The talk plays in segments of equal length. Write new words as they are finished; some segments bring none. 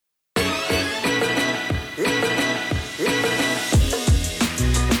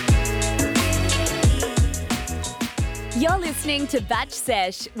listening to Batch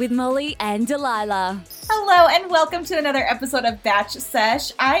Sesh with Molly and Delilah. Hello and welcome to another episode of Batch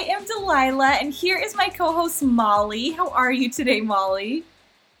Sesh. I am Delilah and here is my co-host Molly. How are you today, Molly?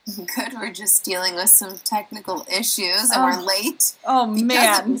 Good. We're just dealing with some technical issues and we're late. Oh because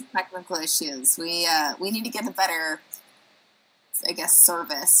man, of these technical issues. We need to get a better, I guess,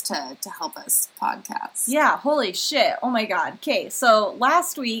 service to help us podcast. Yeah, holy shit. Oh my god. Okay, so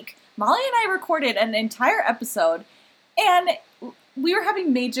last week Molly and I recorded an entire episode and we were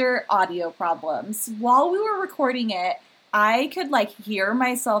having major audio problems. While we were recording it, I could hear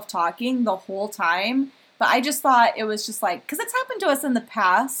myself talking the whole time, but I just thought it was just because it's happened to us in the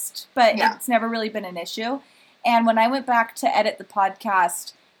past, but It's never really been an issue. And when I went back to edit the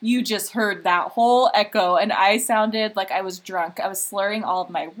podcast, you just heard that whole echo, and I sounded like I was drunk. I was slurring all of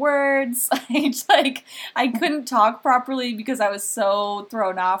my words. I couldn't talk properly because I was so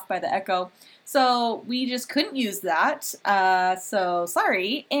thrown off by the echo. So we just couldn't use that. So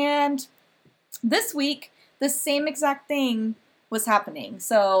sorry. And this week, the same exact thing was happening.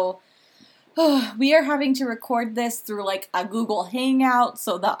 So we are having to record this through a Google Hangout,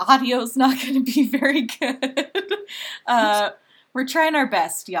 so the audio's not going to be very good. We're trying our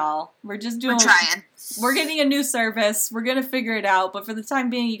best, y'all. We're trying. We're getting a new service. We're going to figure it out. But for the time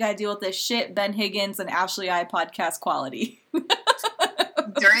being, you got to deal with this shit Ben Higgins and Ashley I podcast quality.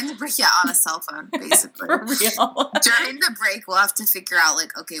 During the break, on a cell phone, basically. For real. During the break, we'll have to figure out,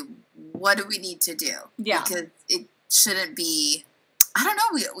 okay, what do we need to do? Yeah. Because it shouldn't be, I don't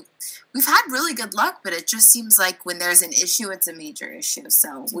know, we've had really good luck, but it just seems like when there's an issue, it's a major issue.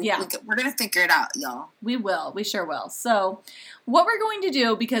 So we're going to figure it out, y'all. We will. We sure will. So what we're going to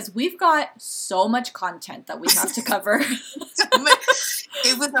do, because we've got so much content that we have to cover.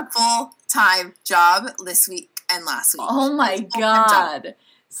 It was a full-time job this week and last week. Oh my God.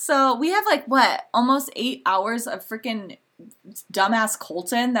 So we have almost 8 hours of freaking dumbass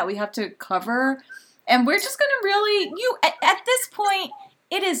Colton that we have to cover. And we're just going to at this point,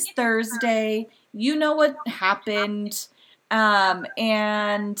 it is Thursday. You know what happened. And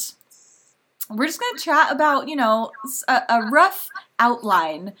we're just going to chat about, a rough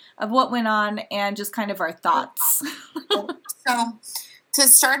outline of what went on and just kind of our thoughts. So to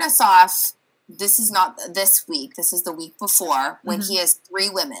start us off, this is not this week. This is the week before when he has 3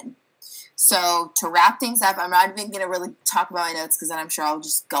 women. So to wrap things up, I'm not even going to really talk about my notes because then I'm sure I'll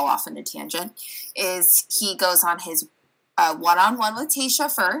just go off on a tangent, is he goes on his one-on-one with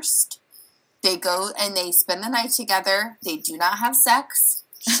Tayshia first. They go and they spend the night together. They do not have sex.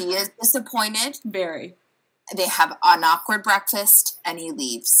 She is disappointed. Very. They have an awkward breakfast and he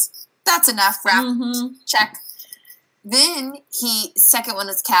leaves. That's enough. Wrap. Check. Then second one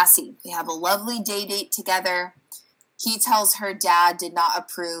is Cassie. They have a lovely date together. He tells her dad did not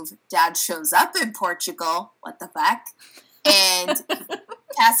approve. Dad shows up in Portugal. What the fuck? And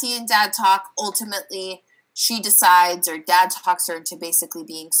Cassie and dad talk. Ultimately, she decides, or dad talks her into basically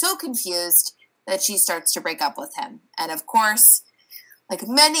being so confused that she starts to break up with him. And of course, like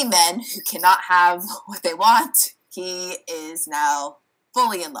many men who cannot have what they want, he is now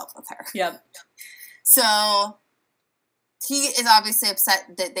fully in love with her. Yep. So he is obviously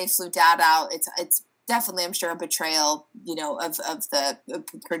upset that they flew dad out. It's definitely, I'm sure, a betrayal, of the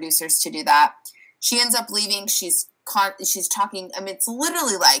producers to do that. She ends up leaving. She's talking. I mean, it's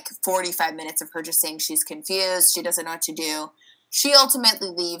literally 45 minutes of her just saying she's confused. She doesn't know what to do. She ultimately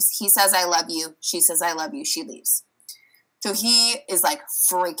leaves. He says, "I love you." She says, "I love you." She leaves. So he is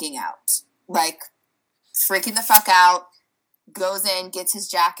freaking out, freaking the fuck out, goes in, gets his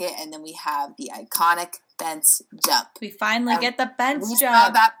jacket, and then we have the iconic fence jump. We finally get the fence jump. We saw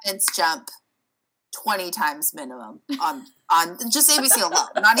that fence jump 20 times minimum on just ABC alone,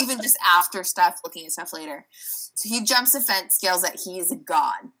 not even just after stuff, looking at stuff later. So he jumps the fence, yells that he's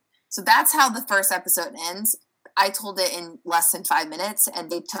gone. So that's how the first episode ends. I told it in less than 5 minutes,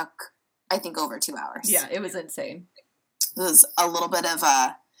 and they took, I think, over 2 hours. Yeah, it was insane. It was a little bit of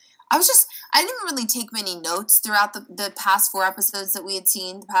I didn't really take many notes throughout the past 4 episodes that we had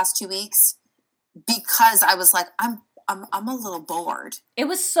seen the past 2 weeks because I was I'm a little bored. It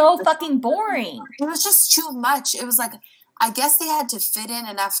was so fucking boring. It was just too much. It was I guess they had to fit in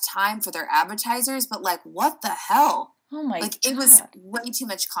enough time for their advertisers, but what the hell? Oh my God. It was way too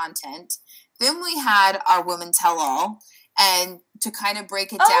much content. Then we had our woman tell all, and to kind of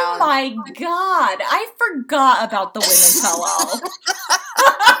break it down. Oh my God. I forgot about the women tell all.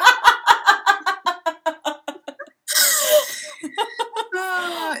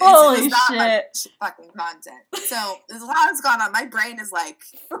 Holy not shit. much fucking content. So there's a lot that's gone on. My brain is like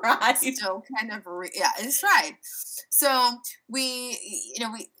fried. Still kind of it's fried. So we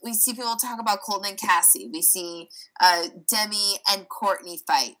see people talk about Colton and Cassie. We see Demi and Courtney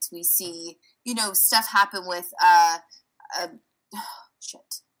fight. We see stuff happen with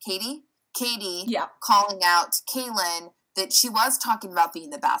Katie calling out Kaylin that she was talking about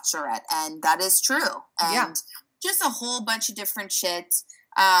being the Bachelorette, and that is true. And just a whole bunch of different shit.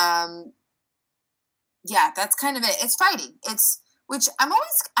 That's kind of it. It's fighting. Which I'm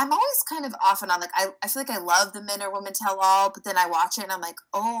always kind of off and on. Like I feel like I love the Men or Women Tell All, but then I watch it and I'm like,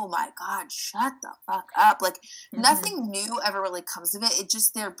 oh my God, shut the fuck up. Like nothing new ever really comes of it. It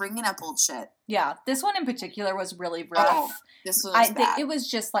just, they're bringing up old shit. Yeah. This one in particular was really rough. This one was bad. It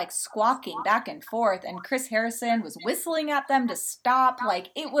was just like squawking back and forth, and Chris Harrison was whistling at them to stop.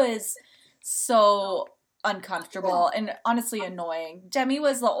 Like it was so uncomfortable and honestly annoying. Demi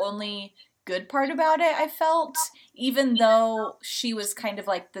was the only good part about it, I felt, even though she was kind of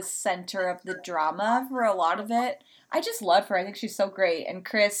like the center of the drama for a lot of it. I just love her. I think she's so great. And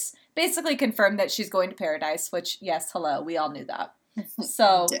Chris basically confirmed that she's going to Paradise, which, yes, hello, we all knew that.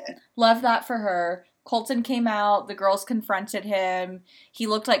 So, love that for her. Colton came out. The girls confronted him. He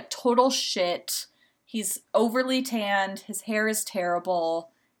looked like total shit. He's overly tanned. His hair is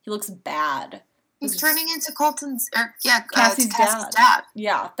terrible. He looks bad. He's turning into Cassie's dad.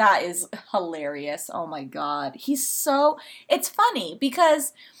 Yeah, that is hilarious. Oh my God. It's funny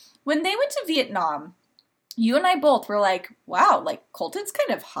because when they went to Vietnam, you and I both were like, wow, like Colton's kind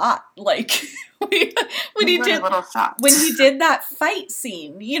of hot. Like when he did that fight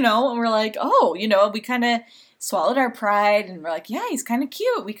scene, and we're like, oh, we kind of swallowed our pride and we're like, yeah, he's kind of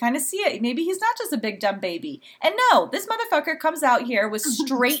cute. We kind of see it. Maybe he's not just a big dumb baby. And no, this motherfucker comes out here with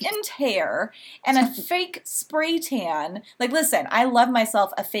straightened hair and a fake spray tan. Like, listen, I love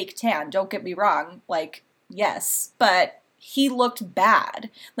myself a fake tan. Don't get me wrong. Like, yes, but he looked bad.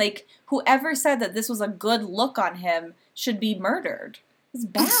 Like, whoever said that this was a good look on him should be murdered. It's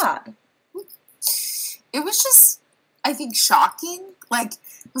bad. It was just, I think, shocking. Like,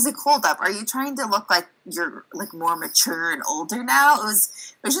 I was like, hold up, are you trying to look like you're like more mature and older now? It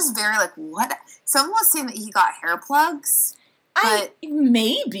was just very like, what? Someone was saying that he got hair plugs.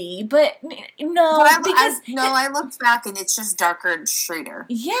 Maybe, but no. I looked back and it's just darker and straighter.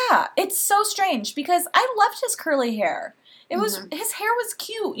 Yeah, it's so strange because I loved his curly hair. His hair was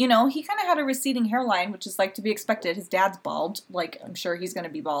cute, He kind of had a receding hairline, which is like to be expected. His dad's bald. Like, I'm sure he's going to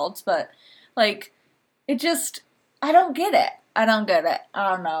be bald, but like, it just, I don't get it. I don't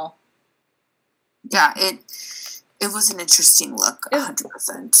know. Yeah, it was an interesting look,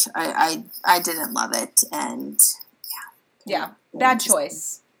 100%. I didn't love it, and yeah, bad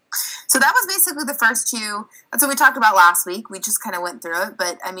choice. So that was basically the first two. That's what we talked about last week. We just kind of went through it,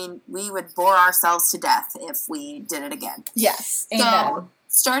 but I mean, we would bore ourselves to death if we did it again. Yes, amen. So,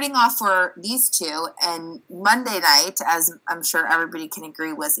 starting off for these two, and Monday night, as I'm sure everybody can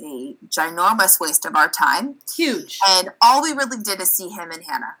agree, was a ginormous waste of our time. Huge. And all we really did is see him and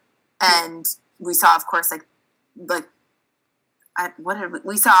Hannah. And we saw, of course, we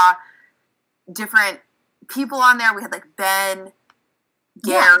saw different people on there. We had like Ben,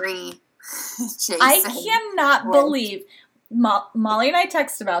 Gary, Jason. I cannot believe, Molly and I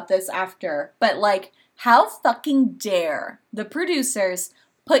texted about this after, but like, how fucking dare the producers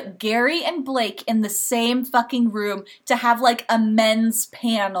put Gary and Blake in the same fucking room to have like a men's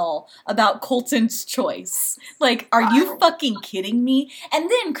panel about Colton's choice. Like, are you fucking kidding me? And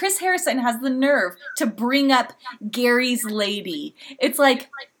then Chris Harrison has the nerve to bring up Gary's lady. It's like,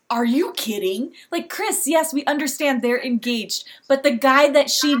 are you kidding? Like, Chris, yes, we understand they're engaged, but the guy that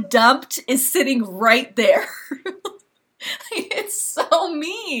she dumped is sitting right there. It's so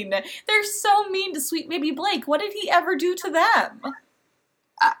mean. They're so mean to sweet baby Blake. What did he ever do to them?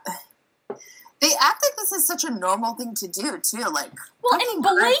 They act like this is such a normal thing to do, too. Like, well, and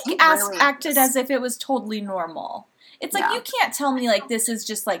Blake acted as if it was totally normal. It's like, you can't tell me, like, this is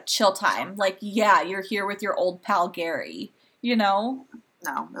just, like, chill time. Like, yeah, you're here with your old pal Gary, No,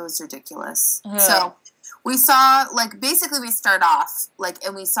 it was ridiculous. So, we saw, like, basically we start off, like,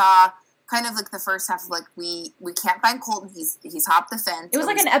 and we saw kind of, like, the first half of, like, we can't find Colton. He's hopped the fence. It was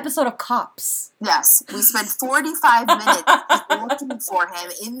like an episode of Cops. Yes. We spent 45 minutes looking for him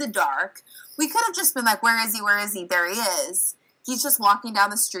in the dark. We could have just been like, where is he? Where is he? There he is. He's just walking down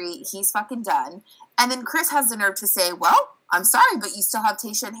the street. He's fucking done. And then Chris has the nerve to say, well, I'm sorry, but you still have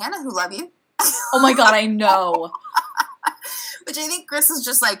Tayshia and Hannah who love you. Oh my God, I know. Which I think Chris is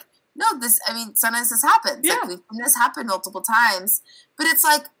just like, no, sometimes this happens. Yeah. Like, we've seen this happen multiple times. But it's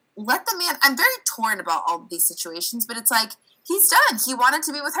like, let the man, I'm very torn about all of these situations, but it's like, he's done. He wanted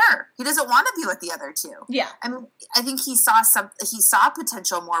to be with her. He doesn't want to be with the other two. Yeah. I mean, I think he saw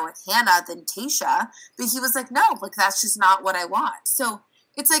potential more with Hannah than Tayshia, but he was like, no, like, that's just not what I want. So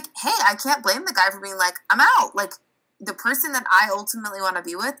it's like, hey, I can't blame the guy for being like, I'm out. Like, the person that I ultimately want to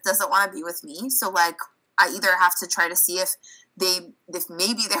be with doesn't want to be with me. So, like, I either have to try to see if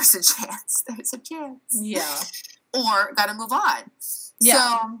maybe there's a chance. There's a chance. Yeah. Or got to move on. Yeah.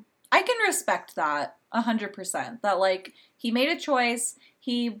 So I can respect that 100%. That, like, he made a choice.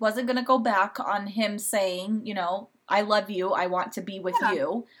 He wasn't going to go back on him saying, you know, I love you. I want to be with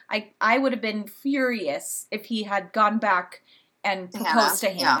you. I would have been furious if he had gone back and proposed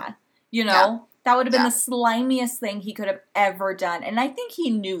to Hannah. You know? That would have been the slimiest thing he could have ever done. And I think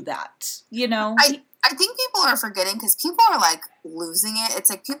he knew that, you know? I think people are forgetting because people are, like, losing it. It's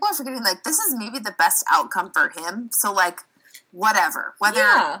like people are forgetting, like, this is maybe the best outcome for him. So, like, whatever.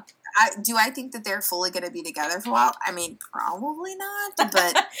 Whether do I think that they're fully going to be together for a while? I mean, probably not,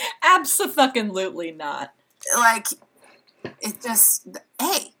 but abso-fucking-lutely not. Like, it just,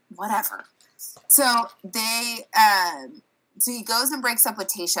 hey, whatever. So they, so he goes and breaks up with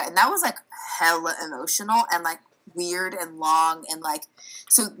Tayshia, and that was, like, hella emotional and, like, weird and long, and, like,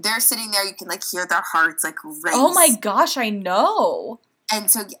 so they're sitting there, you can, like, hear their hearts, like, race. Oh my gosh, I know. And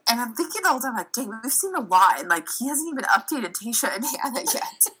so, and I'm thinking the whole time, like, dang, we've seen a lot, and, like, he hasn't even updated Tayshia and Hannah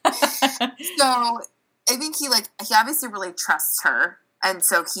yet. So, I think he obviously really trusts her, and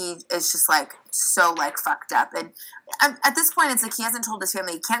so he is just, like, so, like, fucked up. And at this point, it's like he hasn't told his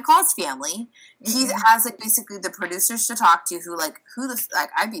family. He can't call his family. Mm-hmm. He has, like, basically the producers to talk to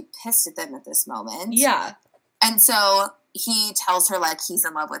I'd be pissed at them at this moment. Yeah. And so he tells her, like, he's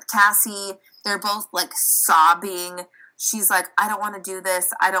in love with Cassie. They're both, like, sobbing. She's like, I don't want to do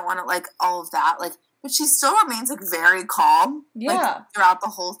this. I don't want to, like, all of that. Like, but she still remains, like, very calm. Yeah. Like, throughout the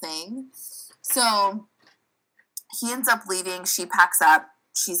whole thing. So he ends up leaving. She packs up.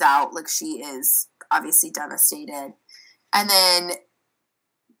 She's out. Like, she is obviously devastated. And then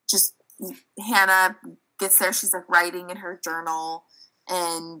just Hannah gets there. She's, like, writing in her journal.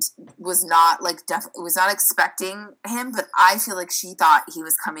 And was not, like, was not expecting him, but I feel like she thought he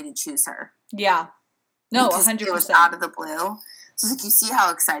was coming to choose her. Yeah. No, 100%. It was out of the blue. So, like, you see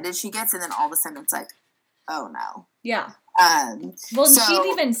how excited she gets, and then all of a sudden it's like, oh, no. Yeah. Well,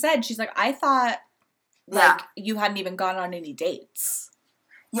 she'd even said, she's like, I thought, like, you hadn't even gone on any dates.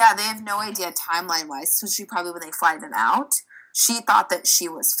 Yeah, they have no idea timeline-wise, so she probably, when they fly them out, she thought that she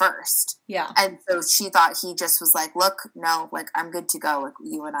was first. Yeah. And so she thought he just was like, look, no, like, I'm good to go. Like,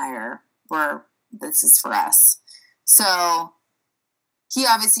 you and I this is for us. So he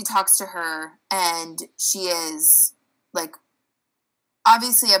obviously talks to her, and she is, like,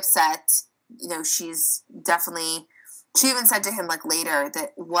 obviously upset. You know, she's definitely, she even said to him, like, later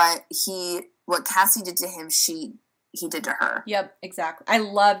that what Cassie did to him, he did to her. Yep, exactly. I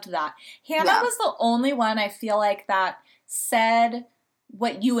loved that. Hannah was the only one I feel like that said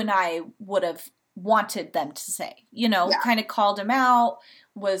what you and I would have wanted them to say, you know, kind of called him out,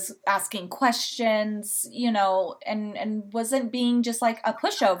 was asking questions, you know, and wasn't being just like a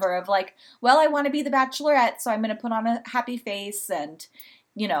pushover of like, well, I want to be the Bachelorette, so I'm going to put on a happy face and,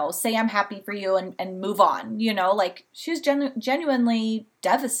 you know, say I'm happy for you and move on, you know, like she was genuinely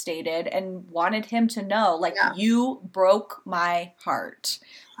devastated and wanted him to know, like, you broke my heart.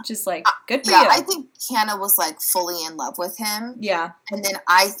 Just like, good for you. I think Hannah was, like, fully in love with him. Yeah. And then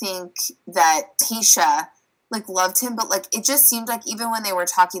I think that Tayshia, like, loved him, but, like, it just seemed like even when they were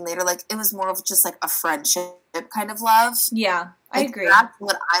talking later, like, it was more of just, like, a friendship kind of love. Yeah, I agree. That's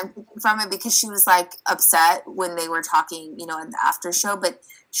what I'm thinking from it, because she was, like, upset when they were talking, you know, in the after show, but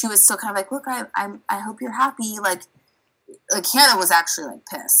she was still kind of like, look, I hope you're happy. Like Hannah was actually, like,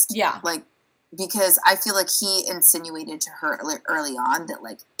 pissed. Yeah. Like, because I feel like he insinuated to her early on that,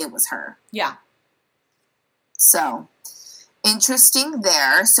 like, it was her. Yeah. So, interesting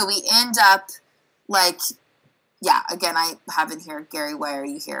there. So we end up, like, again, I have in here, Gary, why are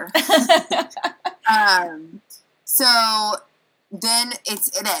you here? So then it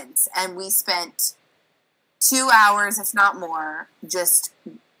ends, and we spent 2 hours, if not more, just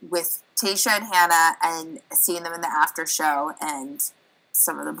with Tayshia and Hannah and seeing them in the after show and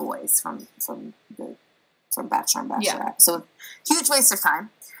some of the boys from Bachelor and Bachelorette. Yeah. So huge waste of time.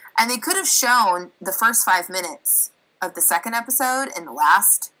 And they could have shown the first 5 minutes of the second episode and the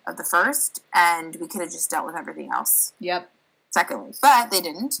last of the first, and we could have just dealt with everything else. Yep. Secondly. But they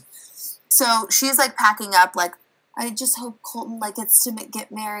didn't. So she's, like, packing up, like, I just hope Colton, like, gets to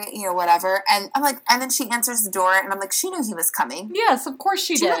get married, you know, whatever. And I'm like, and then she answers the door, and I'm like, she knew he was coming. Yes, of course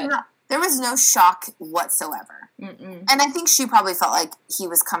she did. There was no shock whatsoever. Mm-mm. And I think she probably felt like he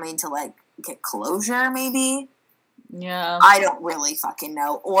was coming to, like, get closure, maybe. Yeah. I don't really fucking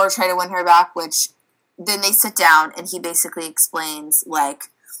know. Or try to win her back, which then they sit down and he basically explains, like,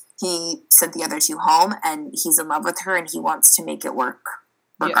 he sent the other two home and he's in love with her and he wants to make it work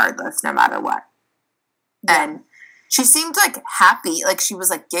regardless, no matter what. Yeah. And she seemed, like, happy. Like, she was,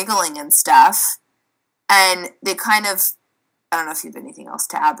 like, giggling and stuff. And they kind of, I don't know if you have anything else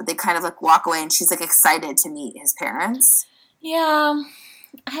to add, but they kind of, like, walk away and she's, like, excited to meet his parents. Yeah.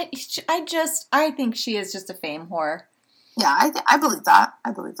 I think she is just a fame whore. Yeah, I believe that.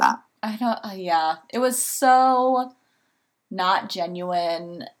 Yeah. It was so not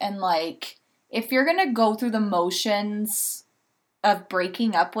genuine. And, like, if you're going to go through the motions of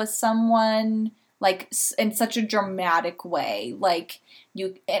breaking up with someone, like, in such a dramatic way, like,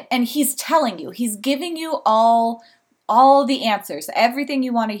 and he's telling you, he's giving you all the answers, everything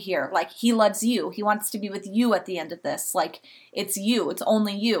you want to hear. Like, he loves you. He wants to be with you at the end of this. Like, it's you. It's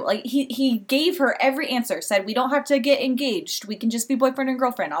only you. Like, he gave her every answer. Said, we don't have to get engaged. We can just be boyfriend and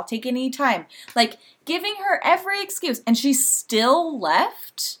girlfriend. I'll take any time. Like, giving her every excuse. And she still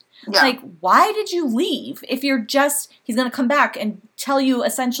left? Yeah. Like, why did you leave? If you're just, he's going to come back and tell you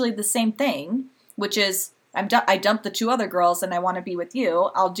essentially the same thing, which is, I dumped the two other girls and I want to be with you.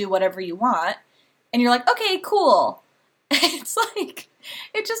 I'll do whatever you want. And you're like, okay, cool. It's like,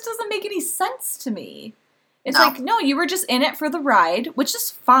 it just doesn't make any sense to me. It's like, no, you were just in it for the ride, which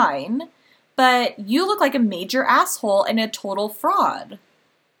is fine, but you look like a major asshole and a total fraud.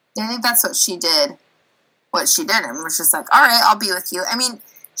 I think that's what she did. And was just like, all right, I'll be with you. I mean,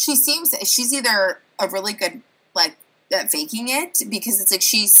 she's either a really good, like, at faking it, because it's like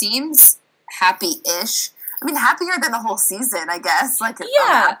she seems happy-ish. I mean, happier than the whole season, I guess. Like,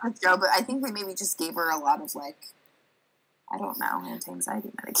 yeah. Show, but I think they maybe just gave her a lot of, like, I don't know,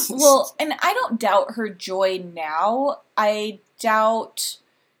 anti-anxiety medication. Well, and I don't doubt her joy now. I doubt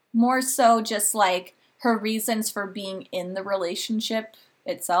more so just, like, her reasons for being in the relationship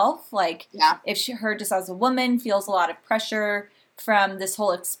itself. Like, if her just as a woman feels a lot of pressure from this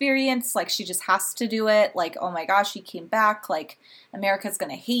whole experience, like, she just has to do it. Like, oh my gosh, he came back. Like, America's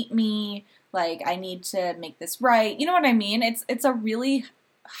gonna hate me. Like, I need to make this right. You know what I mean? It's a really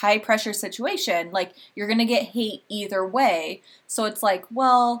high pressure situation. Like, you're going to get hate either way. So it's like,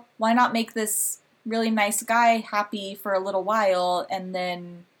 well, why not make this really nice guy happy for a little while and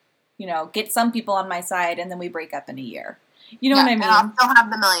then, you know, get some people on my side and then we break up in a year. You know what I mean? And I'll still have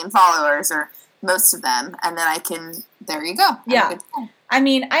the 1 million followers or most of them. And then I can, there you go. Yeah. I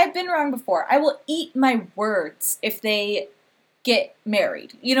mean, I've been wrong before. I will eat my words if they get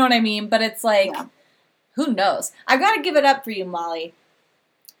married. You know what I mean? But it's like, who knows? I've got to give it up for you, Molly.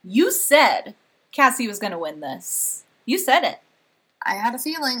 You said Cassie was going to win this. You said it. I had a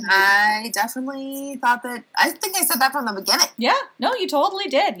feeling. I definitely thought that. I think I said that from the beginning. Yeah. No, you totally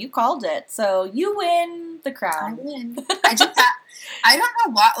did. You called it. So you win the crown. I win. I don't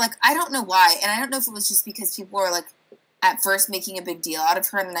know why. Like, I don't know why. And I don't know if it was just because people were, like, at first making a big deal out of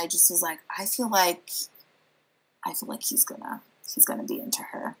her. And I just was like, I feel like he's gonna be into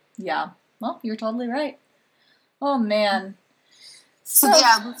her. Yeah. Well, you're totally right. Oh, man. So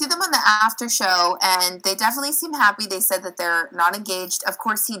yeah, we see them on the after show, and they definitely seem happy. They said that they're not engaged. Of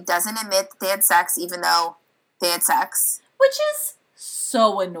course, he doesn't admit that they had sex, even though they had sex. Which is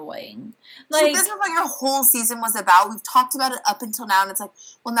so annoying. Like, so this is what your whole season was about. We've talked about it up until now, and it's like,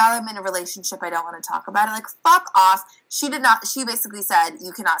 well, now that I'm in a relationship, I don't want to talk about it. Like, fuck off. She basically said,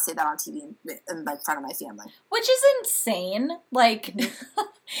 you cannot say that on TV in like, front of my family. Which is insane. Like,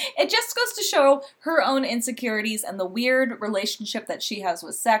 it just goes to show her own insecurities and the weird relationship that she has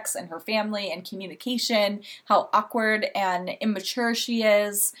with sex and her family and communication, how awkward and immature she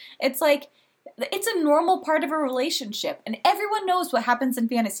is. It's like, it's a normal part of a relationship, and everyone knows what happens in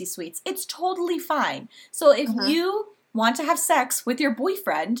fantasy suites. It's totally fine. So if you want to have sex with your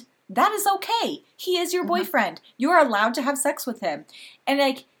boyfriend, that is okay. He is your boyfriend. You're allowed to have sex with him. And,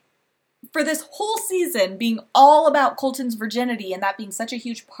 like, for this whole season being all about Colton's virginity and that being such a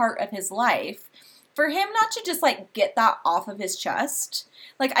huge part of his life, for him not to just, like, get that off of his chest,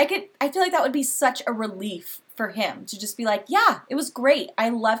 like, I feel like that would be such a relief for him to just be like, yeah, it was great. I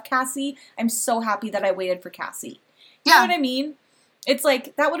love Cassie. I'm so happy that I waited for Cassie. You know what I mean? It's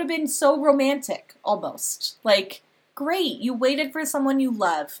like, that would have been so romantic, almost. Like, great, you waited for someone you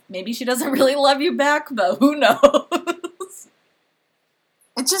love. Maybe she doesn't really love you back, but who knows?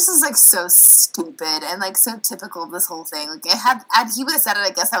 It just is, like, so stupid and, like, so typical of this whole thing. Like, he would have said it, I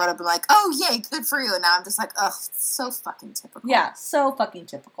guess I would have been like, oh, yay, good for you. And now I'm just like, ugh, so fucking typical. Yeah, so fucking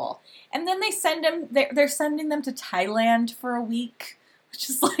typical. And then they send him, they're sending them to Thailand for a week, which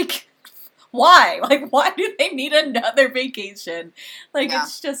is like, why? Like, why do they need another vacation? Like,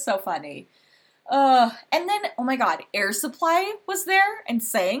 it's just so funny. And then, oh my god, Air Supply was there and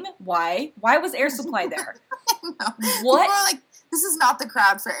sang. Why? Why was Air Supply there? What? What? People are like, this is not the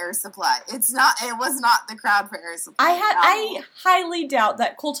crowd for Air Supply. It was not the crowd for Air Supply. I highly doubt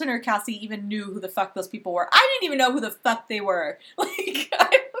that Colton or Cassie even knew who the fuck those people were. I didn't even know who the fuck they were. Like,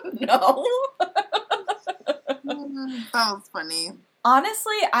 I don't know. That was funny.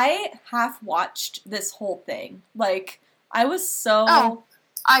 Honestly, I half watched this whole thing. Like, I was so... Oh,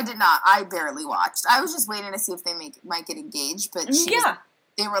 I did not. I barely watched. I was just waiting to see if they might get engaged, but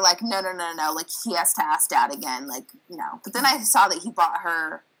they were like, no, like, he has to ask Dad again, like, no. But then I saw that he bought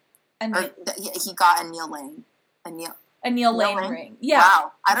her, he got a Neil Lane ring. Yeah.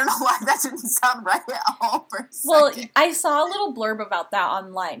 Wow. I don't know why that didn't sound right at all for a second. Well, I saw a little blurb about that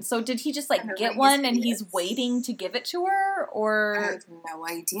online. So did he just, like, get one and he's waiting to give it to her, or? I have no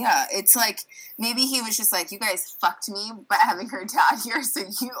idea. It's like, maybe he was just like, you guys fucked me by having her dad here, so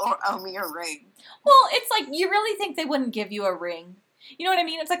you owe me a ring. Well, it's like, you really think they wouldn't give you a ring? You know what I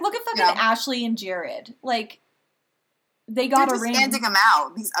mean? It's like, look at fucking Ashley and Jared. Like, they got a ring. They're just handing them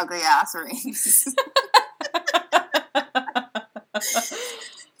out, these ugly-ass rings.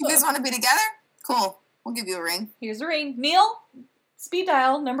 You guys want to be together? Cool. We'll give you a ring. Here's a ring. Neil, speed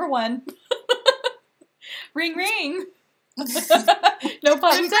dial, number 1. Ring, ring. No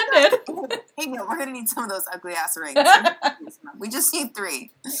pun intended. Hey, Neil, we're going to need some of those ugly-ass rings. We just need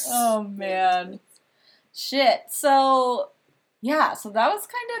 3. Oh, man. Shit. So, yeah, so that was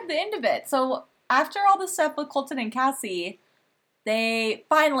kind of the end of it. So, after all the stuff with Colton and Cassie, they've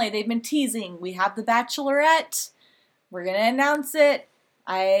been teasing. We have the Bachelorette. We're going to announce it.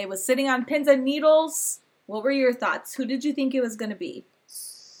 I was sitting on pins and needles. What were your thoughts? Who did you think it was going to be?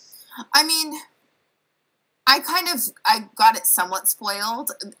 I mean, I got it somewhat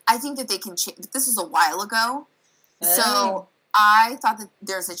spoiled. I think that they can change. This was a while ago. So I thought that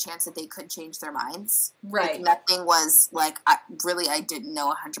there's a chance that they could change their minds. Right. Like, nothing was, like, I didn't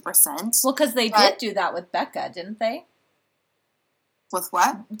know 100%. Well, because they did do that with Becca, didn't they? With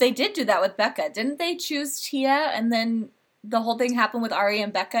what? They did do that with Becca. Didn't they choose Tia and then the whole thing happened with Ari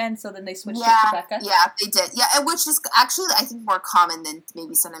and Becca and so then they switched it to Becca? Yeah, they did. Yeah, which is actually, I think, more common than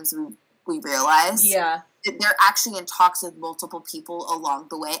maybe sometimes we realize. Yeah. They're actually in talks with multiple people along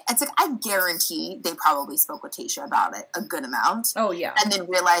the way. It's like, I guarantee they probably spoke with Tayshia about it a good amount. Oh, yeah. And then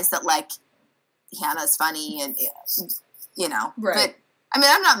realized that, like, Hannah's funny and, you know. Right. But, I mean,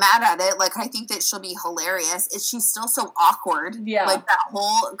 I'm not mad at it. Like, I think that she'll be hilarious. She's still so awkward. Yeah. Like, I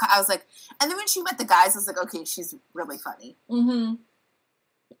was like, and then when she met the guys, I was like, okay, she's really funny. Mm-hmm.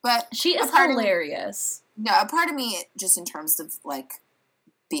 But she is hilarious. A part of me, just in terms of, like,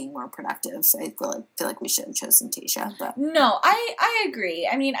 being more productive, I feel like we should have chosen Tayshia. But no, I agree.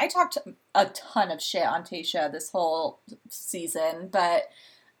 I mean, I talked a ton of shit on Tayshia this whole season, but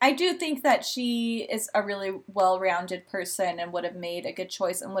I do think that she is a really well-rounded person and would have made a good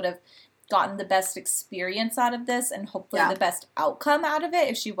choice and would have gotten the best experience out of this and hopefully the best outcome out of it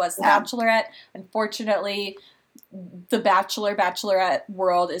if she was the Bachelorette. Unfortunately, the Bachelorette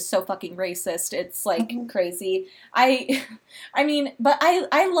world is so fucking racist. It's like crazy. I mean, but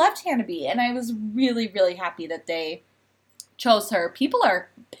I loved Hannah B and I was really, really happy that they chose her. People are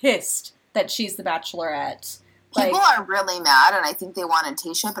pissed that she's the Bachelorette. People are really mad and I think they wanted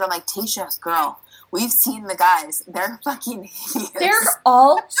Tayshia, but I'm like, Tayshia, girl, we've seen the guys. They're fucking hideous. They're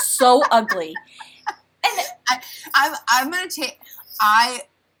all so ugly. And I'm going to take...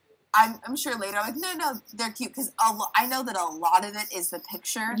 I'm sure later, I'm like, no, they're cute, because I know that a lot of it is the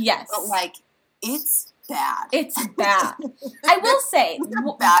picture. Yes. But, like, it's bad. It's bad. I will say... They're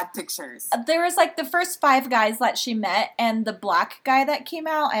bad pictures. There was, like, the first 5 guys that she met, and the black guy that came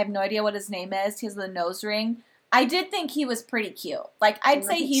out, I have no idea what his name is. He has the nose ring. I did think he was pretty cute. Like, I'd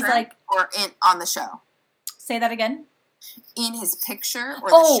say he's, like... Or on the show? Say that again? In his picture or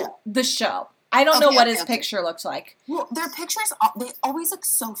the show? The show. I don't know what his picture looks like. Well, their pictures, they always look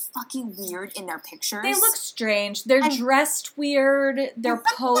so fucking weird in their pictures. They look strange. They're dressed weird. They're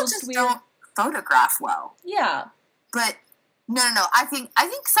posed weird. Don't photograph well. Yeah. But no. I think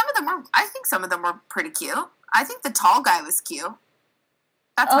some of them were pretty cute. I think the tall guy was cute.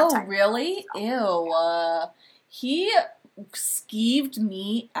 That's my type. Really? Ew. He skeeved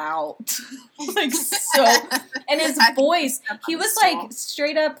me out. Like, so, and his voice, he was like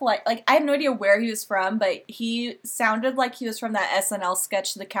straight up like I have no idea where he was from, but he sounded like he was from that SNL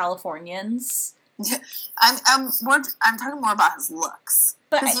sketch The Californians. I'm talking more about his looks,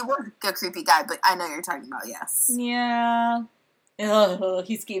 because he was a creepy guy, but I know you're talking about. Yes. Yeah. Ugh,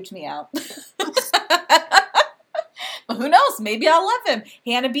 he skeeved me out. Who knows? Maybe I'll love him.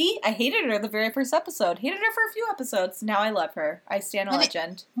 Hannah B, I hated her the very first episode. Hated her for a few episodes. Now I love her. I stand a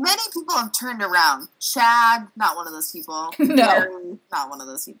legend. Many people have turned around. Chad, not one of those people. No. Gary, not one of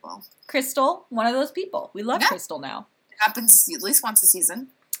those people. Crystal, one of those people. We love Crystal now. It happens at least once a season.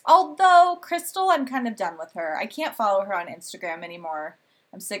 Although, Crystal, I'm kind of done with her. I can't follow her on Instagram anymore.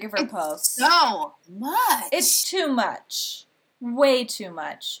 I'm sick of her posts. So much. It's too much. Way too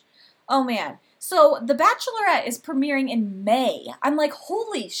much. Oh, man. So, The Bachelorette is premiering in May. I'm like,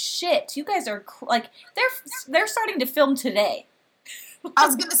 holy shit. You guys are, they're starting to film today. I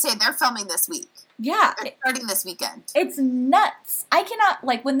was going to say, they're filming this week. Yeah. They're starting this weekend. It's nuts. I cannot,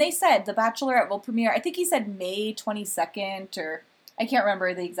 when they said The Bachelorette will premiere, I think he said May 22nd, or I can't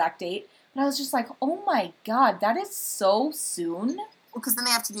remember the exact date. But I was just like, oh my God, that is so soon. Well, because then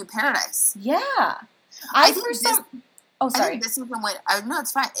they have to do Paradise. Yeah. I think this season went. No,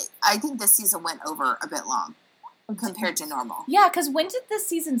 it's fine. I think this season went over a bit long compared to normal. Yeah, because when did this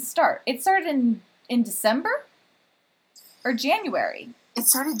season start? It started in December or January. It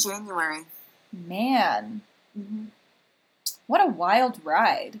started January. Man, what a wild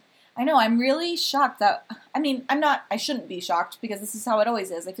ride! I know. I'm really shocked that. I mean, I'm not. I shouldn't be shocked because this is how it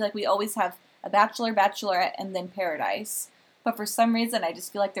always is. I feel like we always have a Bachelor, Bachelorette, and then Paradise. But for some reason, I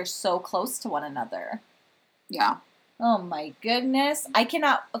just feel like they're so close to one another. Yeah. Oh my goodness. I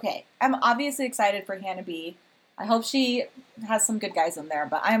cannot. Okay, I'm obviously excited for Hannah B. I hope she has some good guys in there,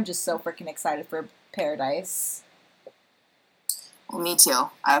 but I am just so freaking excited for Paradise. Well, me too,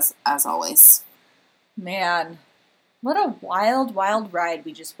 as always. Man, what a wild, wild ride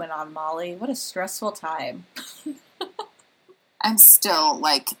we just went on, Molly. What a stressful time. I'm still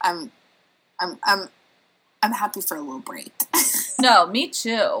I'm happy for a little break. No, me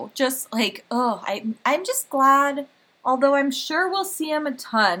too. Just I'm just glad. Although I'm sure we'll see him a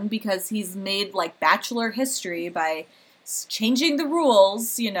ton because he's made Bachelor history by changing the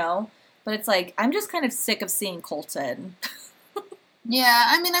rules, But it's I'm just kind of sick of seeing Colton. Yeah,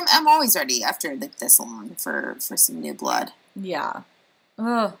 I mean, I'm always ready after this long for some new blood. Yeah.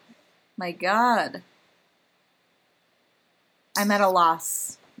 Oh my God. I'm at a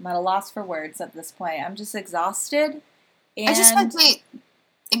loss. I'm at a loss for words at this point. I'm just exhausted. And I just think they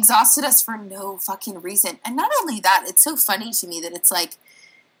exhausted us for no fucking reason. And not only that, it's so funny to me that it's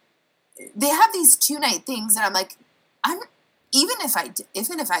they have these 2-night things and I'm like, even if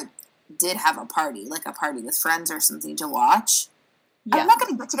I did have a party, a party with friends or something to watch, yeah. I'm not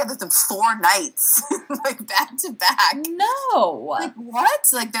going to get together with them 4 nights, back to back. No. What?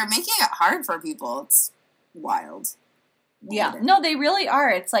 They're making it hard for people. It's wild. Yeah. No, they really are.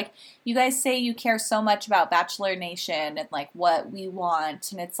 It's you guys say you care so much about Bachelor Nation and what we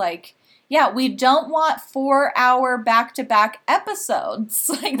want. And it's yeah, we don't want 4-hour back-to-back episodes.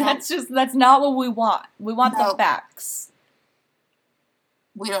 That's not what we want. We want the facts.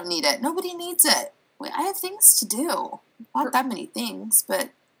 We don't need it. Nobody needs it. I have things to do. Not that many things,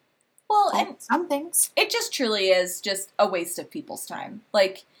 but and some things. It just truly is just a waste of people's time.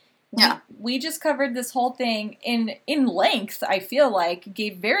 Yeah. We just covered this whole thing in length, I feel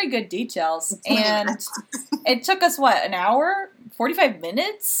gave very good details. And it took us, an hour? 45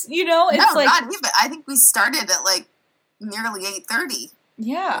 minutes? It's no, not even. I think we started at nearly 8:30.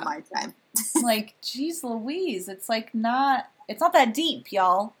 Yeah. In my time. Geez Louise. It's it's not that deep,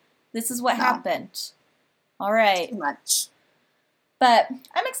 y'all. This is what happened. All right. Too much. But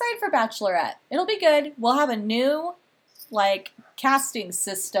I'm excited for Bachelorette. It'll be good. We'll have a new, casting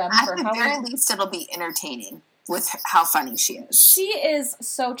system. At the very least, it'll be entertaining with how funny she is. She is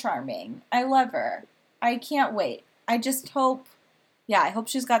so charming. I love her. I can't wait. I just hope, I hope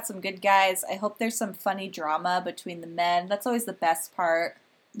she's got some good guys. I hope there's some funny drama between the men. That's always the best part.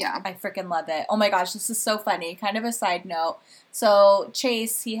 Yeah. I freaking love it. Oh my gosh, this is so funny. Kind of a side note. So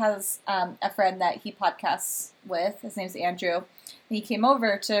Chase, he has a friend that he podcasts with. His name's Andrew. And he came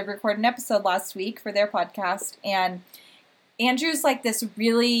over to record an episode last week for their podcast. And Andrew's this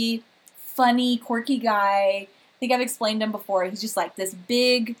really funny, quirky guy. I think I've explained him before. He's just this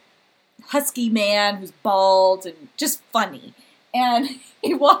big, husky man who's bald and just funny. And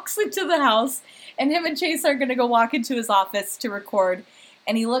he walks into the house, and him and Chase are going to go walk into his office to record.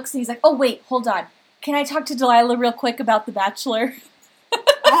 And he looks and he's like, oh, wait, hold on. Can I talk to Delilah real quick about The Bachelor?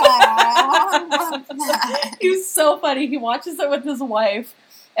 I love that. He was so funny. He watches it with his wife.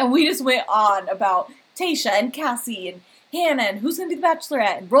 And we just went on about Tayshia and Cassie and Hannah and who's going to be the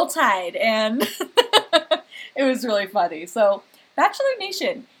Bachelorette and Roll Tide. And it was really funny. So Bachelor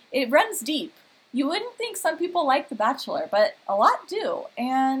Nation, it runs deep. You wouldn't think some people like The Bachelor, but a lot do.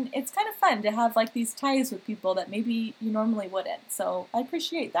 And it's kind of fun to have these ties with people that maybe you normally wouldn't. So I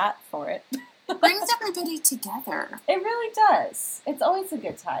appreciate that for it. Brings everybody together. It really does. It's always a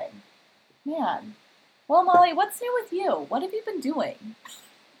good time. Man. Well, Molly, what's new with you? What have you been doing?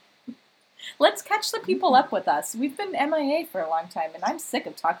 Let's catch the people up with us. We've been MIA for a long time, and I'm sick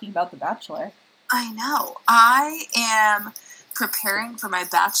of talking about The Bachelor. I know. I am preparing for my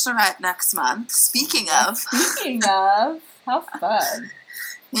bachelorette next month. Speaking of, how fun.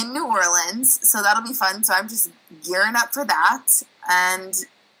 In New Orleans, so that'll be fun. So I'm just gearing up for that and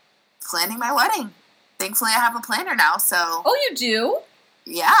planning my wedding. Thankfully, I have a planner now, so... Oh, you do?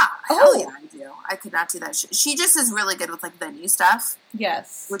 Yeah. Hell yeah, I do. I could not do that. She just is really good with, like, venue stuff.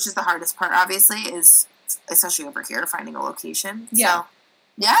 Yes. Which is the hardest part, obviously, is especially over here, finding a location. Yeah. So,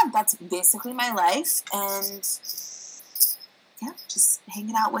 yeah, that's basically my life. And, yeah, just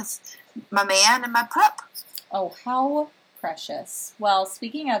hanging out with my man and my pup. Oh, how precious. Well,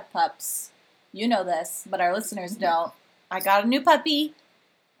 speaking of pups, you know this, but our listeners don't. I got a new puppy.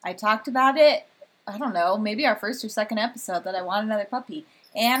 I talked about it, I don't know, maybe our first or second episode that I want another puppy.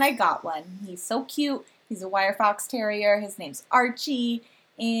 And I got one. He's so cute. He's a wire fox terrier. His name's Archie.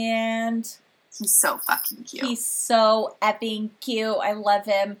 And he's so fucking cute. He's so effing cute. I love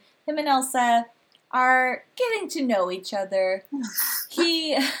him. Him and Elsa are getting to know each other.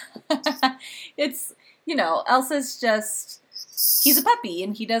 It's, you know, Elsa's just, he's a puppy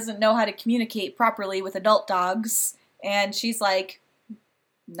and he doesn't know how to communicate properly with adult dogs. And she's like,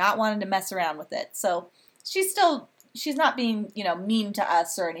 not wanting to mess around with it. So she's not being, you know, mean to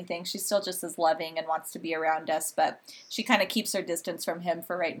us or anything. She's still just as loving and wants to be around us, but she kind of keeps her distance from him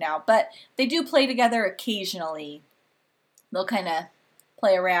for right now. But they do play together occasionally. They'll kind of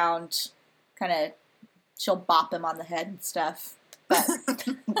play around, she'll bop him on the head and stuff. But,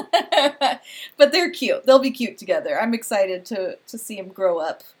 but they're cute. They'll be cute together. I'm excited to see him grow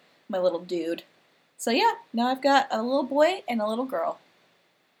up, my little dude. So yeah, now I've got a little boy and a little girl.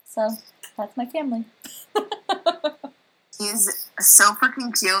 So that's my family. He's so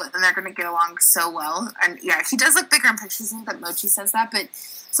freaking cute, and they're going to get along so well. And yeah, he does look bigger in pictures, I think that Mochi says that. But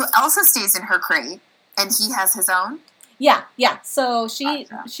so Elsa stays in her crate, and he has his own? Yeah. So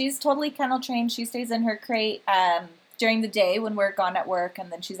she's totally kennel trained. She stays in her crate during the day when we're gone at work,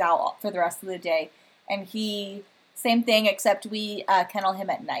 and then she's out for the rest of the day. And he, same thing, except we kennel him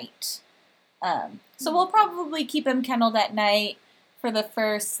at night. So we'll probably keep him kenneled at night for the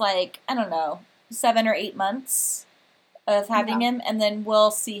first, 7 or 8 months of having him, and then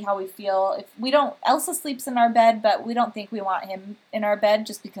we'll see how we feel. If we don't, Elsa sleeps in our bed, but we don't think we want him in our bed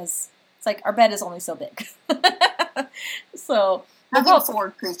just because it's like our bed is only so big. So having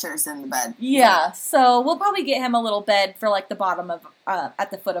 4 creatures in the bed. Yeah, so we'll probably get him a little bed for like the bottom of, at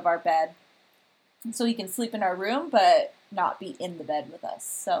the foot of our bed, so he can sleep in our room, but not be in the bed with us.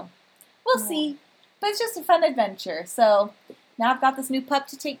 So we'll see. But it's just a fun adventure. So now I've got this new pup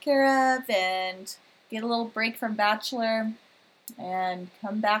to take care of and get a little break from Bachelor and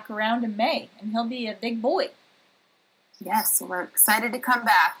come back around in May. And he'll be a big boy. Yes, so we're excited to come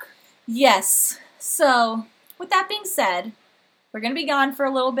back. Yes. So with that being said, we're going to be gone for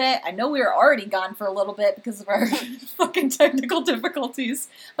a little bit. I know we were already gone for a little bit because of our fucking technical difficulties.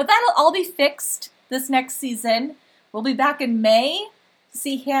 But that'll all be fixed this next season. We'll be back in May to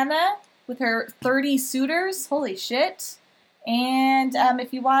see Hannah with her 30 suitors. Holy shit. And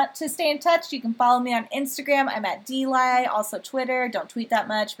if you want to stay in touch, you can follow me on Instagram. I'm at DLI. Also Twitter. Don't tweet that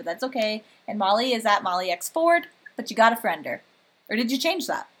much, but that's okay. And Molly is at MollyXFord. But you got to friend her. Or did you change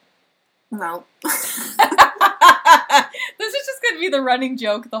that? No. This is just going to be the running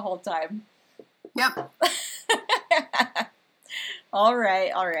joke the whole time. Yep. All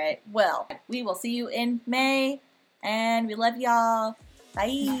right. Well, we will see you in May. And we love y'all.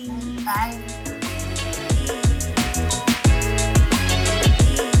 Bye. Bye.